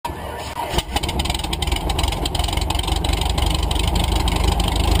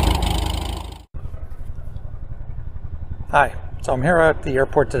Hi, so I'm here at the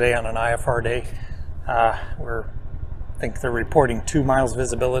airport today on an IFR day. I think they're reporting 2 miles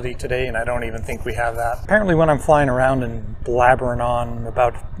visibility today, and I don't even think we have that. Apparently when I'm flying around and blabbering on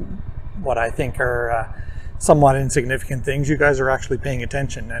about what I think are somewhat insignificant things, you guys are actually paying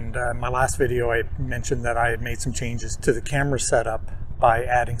attention. And in my last video I mentioned that I had made some changes to the camera setup by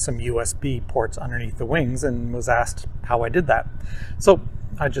adding some USB ports underneath the wings, and was asked how I did that. So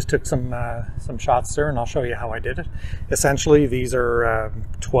I just took some shots there, and I'll show you how I did it. Essentially, these are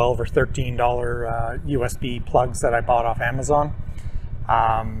 $12 or $13 USB plugs that I bought off Amazon.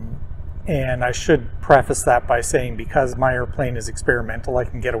 And I should preface that by saying, because my airplane is experimental, I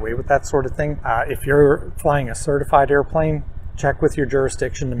can get away with that sort of thing. If you're flying a certified airplane, check with your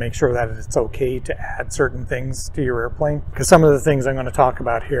jurisdiction to make sure that it's okay to add certain things to your airplane, because some of the things I'm going to talk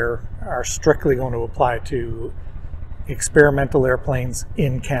about here are strictly going to apply to experimental airplanes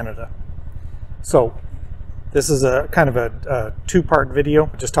in Canada. So this is a kind of a two-part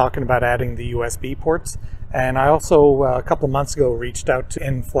video just talking about adding the USB ports. And I also a couple of months ago reached out to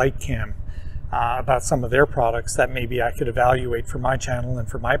Nflightcam about some of their products that maybe I could evaluate for my channel and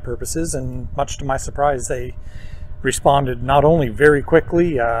for my purposes, and much to my surprise they responded not only very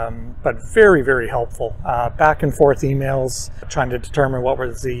quickly but very, very helpful. Back and forth emails trying to determine what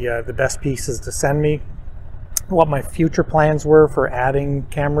was the best pieces to send me, what my future plans were for adding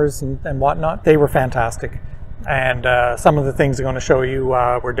cameras and whatnot. They were fantastic, and some of the things I'm going to show you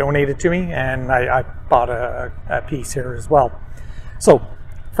were donated to me, and I bought a piece here as well. So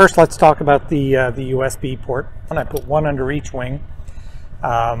first let's talk about the USB port, and I put one under each wing.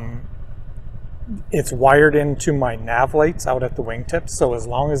 It's wired into my nav lights out at the wingtips, so as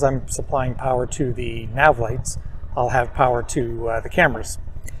long as I'm supplying power to the nav lights, I'll have power to the cameras.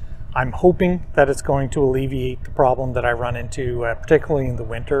 I'm hoping that it's going to alleviate the problem that I run into, particularly in the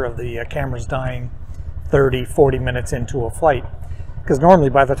winter, of the cameras dying 30-40 minutes into a flight. Because normally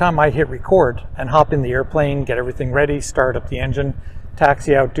by the time I hit record and hop in the airplane, get everything ready, start up the engine,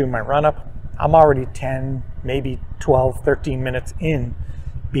 taxi out, do my run-up, I'm already 10, maybe 12, 13 minutes in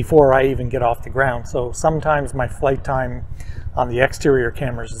before I even get off the ground. So sometimes my flight time on the exterior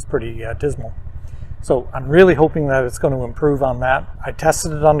cameras is pretty dismal. So I'm really hoping that it's going to improve on that. I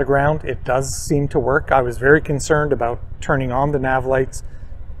tested it on the ground. It does seem to work. I was very concerned about turning on the nav lights,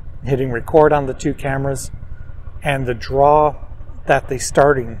 hitting record on the 2 cameras, and the draw that the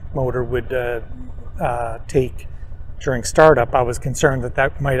starting motor would take during startup. I was concerned that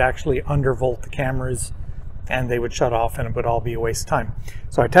that might actually undervolt the cameras and they would shut off and it would all be a waste of time.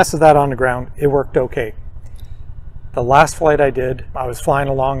 So I tested that on the ground. It worked okay. The last flight I did, I was flying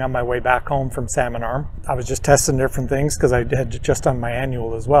along on my way back home from Salmon Arm. I was just testing different things because I had just done my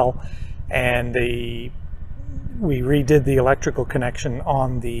annual as well. And we redid the electrical connection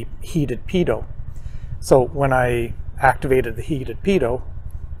on the heated pitot. So when I activated the heated pitot,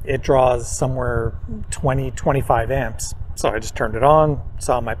 it draws somewhere 20-25 amps. So I just turned it on,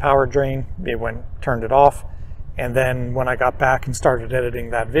 saw my power drain, turned it off. And then when I got back and started editing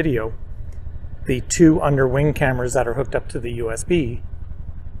that video, the 2 under wing cameras that are hooked up to the USB,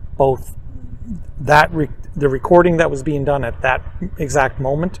 both the recording that was being done at that exact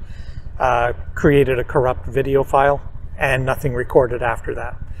moment created a corrupt video file, and nothing recorded after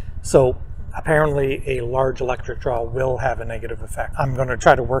that. So apparently a large electric draw will have a negative effect. I'm going to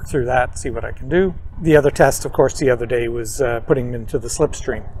try to work through that, see what I can do. The other test, of course, the other day was putting them into the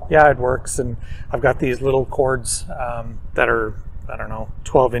slipstream. Yeah, it works, and I've got these little cords that are, I don't know,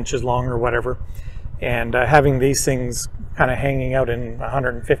 12 inches long or whatever, and having these things kind of hanging out in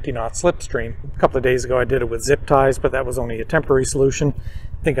 150 knot slipstream. A couple of days ago I did it with zip ties, but that was only a temporary solution.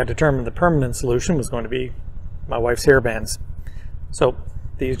 I think I determined the permanent solution was going to be my wife's hairbands. So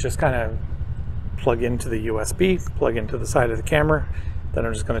these just kind of plug into the USB, plug into the side of the camera. Then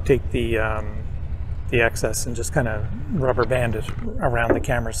I'm just going to take the excess and just kind of rubber band it around the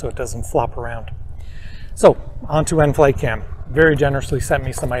camera so it doesn't flop around. So on to Nflightcam. Very generously sent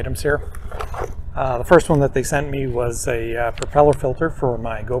me some items here. The first one that they sent me was a propeller filter for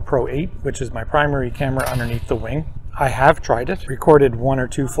my GoPro 8, which is my primary camera underneath the wing. I have tried it, recorded 1 or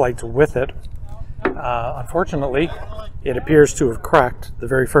 2 flights with it. Unfortunately, it appears to have cracked the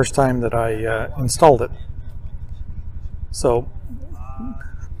very first time that I installed it. So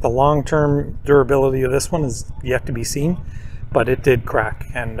the long-term durability of this one is yet to be seen, but it did crack,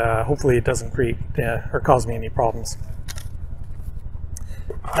 and hopefully it doesn't create or cause me any problems.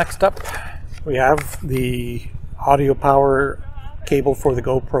 Next up, we have the audio power cable for the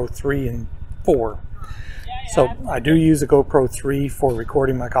GoPro 3 and 4. So I do use a GoPro 3 for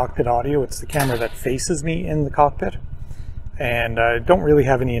recording my cockpit audio. It's the camera that faces me in the cockpit. and I don't really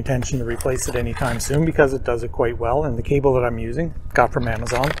have any intention to replace it anytime soon because it does it quite well. And the cable that I'm using, got from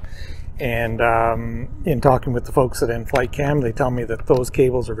Amazon, and in talking with the folks at Nflightcam, they tell me that those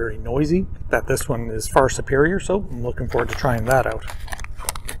cables are very noisy, that this one is far superior, so I'm looking forward to trying that out.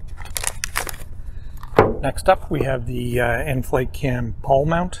 Next up, we have the Nflightcam ball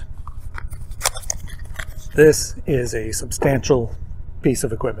mount. This is a substantial piece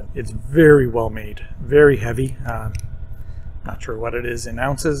of equipment. It's very well made, very heavy. Not sure what it is in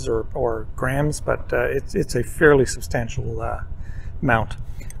ounces or grams, but it's a fairly substantial mount.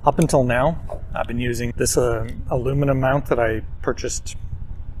 Up until now, I've been using this aluminum mount that I purchased,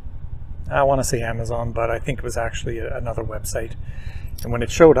 I want to say Amazon, but I think it was actually another website. And when it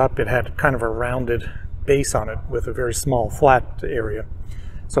showed up, it had kind of a rounded base on it with a very small flat area.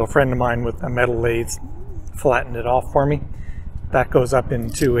 So a friend of mine with a metal lathe flattened it off for me. That goes up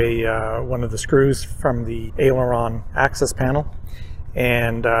into one of the screws from the aileron access panel,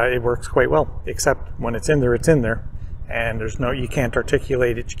 and it works quite well, except when it's in there, and you can't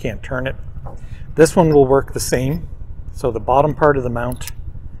articulate it, you can't turn it. This one will work the same. So the bottom part of the mount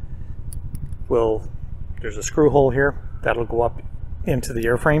there's a screw hole here that'll go up into the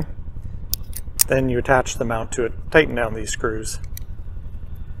airframe. Then you attach the mount to it, tighten down these screws,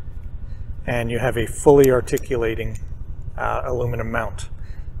 and you have a fully articulating aluminum mount.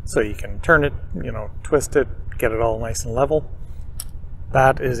 So you can turn it, twist it, get it all nice and level.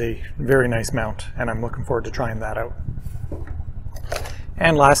 That is a very nice mount, and I'm looking forward to trying that out.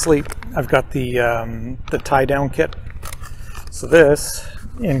 And lastly, I've got the tie-down kit. So this,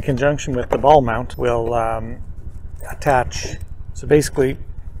 in conjunction with the ball mount, will attach. So basically,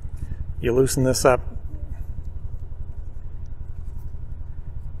 you loosen this up,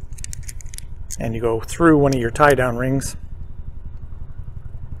 and you go through one of your tie-down rings,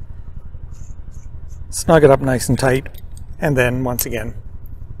 snug it up nice and tight, and then once again,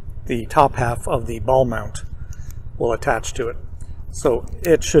 the top half of the ball mount will attach to it. So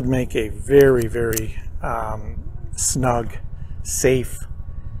it should make a very, very snug, safe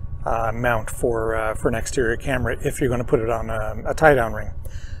mount for an exterior camera if you're going to put it on a tie-down ring.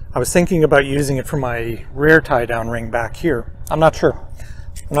 I was thinking about using it for my rear tie-down ring back here. I'm not sure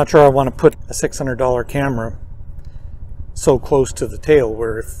I want to put a $600 camera so close to the tail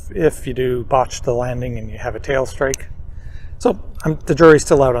where if you do botch the landing and you have a tail strike. So the jury's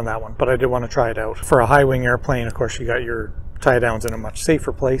still out on that one, but I did want to try it out. For a high wing airplane, of course, you got your tie downs in a much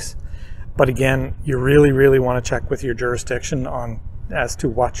safer place. But again, you really, really want to check with your jurisdiction as to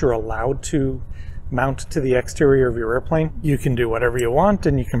what you're allowed to mount to the exterior of your airplane. You can do whatever you want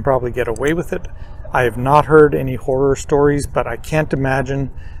and you can probably get away with it. I have not heard any horror stories, but I can't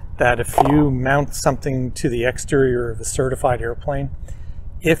imagine that if you mount something to the exterior of a certified airplane,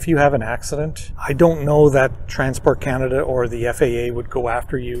 if you have an accident, I don't know that Transport Canada or the FAA would go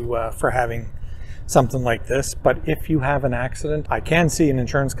after you for having something like this. But if you have an accident, I can see an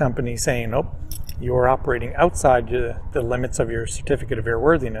insurance company saying, nope, you're operating outside the limits of your certificate of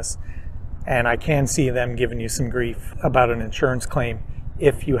airworthiness. And I can see them giving you some grief about an insurance claim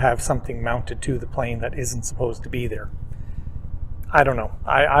if you have something mounted to the plane that isn't supposed to be there. I don't know.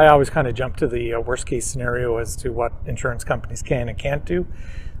 I always kind of jump to the worst case scenario as to what insurance companies can and can't do.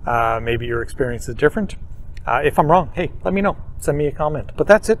 Maybe your experience is different. If I'm wrong, hey, let me know. Send me a comment. But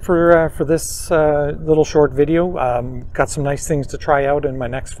that's it for this little short video. Got some nice things to try out in my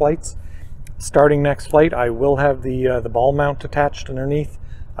next flights. Starting next flight, I will have the ball mount attached underneath.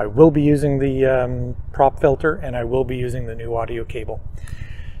 I will be using the prop filter, and I will be using the new audio cable.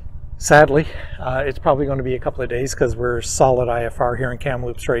 Sadly, it's probably going to be a couple of days because we're solid IFR here in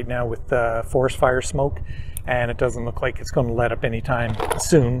Kamloops right now with forest fire smoke, and it doesn't look like it's going to let up anytime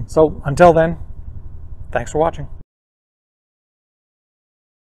soon. So until then, thanks for watching.